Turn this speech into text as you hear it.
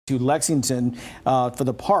to Lexington for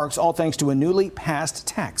the parks, all thanks to a newly passed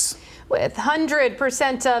tax. With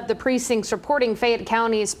 100% of the precincts reporting Fayette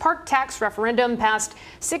County's park tax referendum passed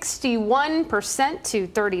 61% to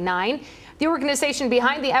 39%. The organization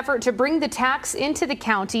behind the effort to bring the tax into the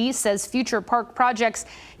county says future park projects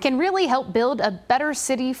can really help build a better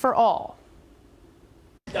city for all.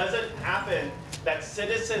 It doesn't happen that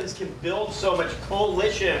citizens can build so much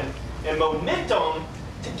coalition and momentum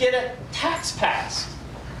to get a tax passed.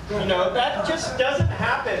 You know, that just doesn't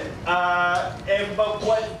happen. But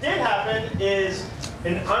what did happen is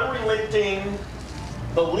an unrelenting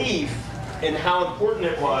belief in how important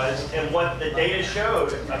it was and what the data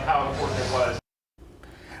showed of how important it was.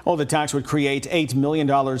 Well, the tax would create $8 million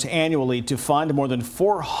annually to fund more than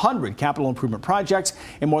 400 capital improvement projects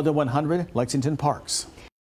in more than 100 Lexington parks.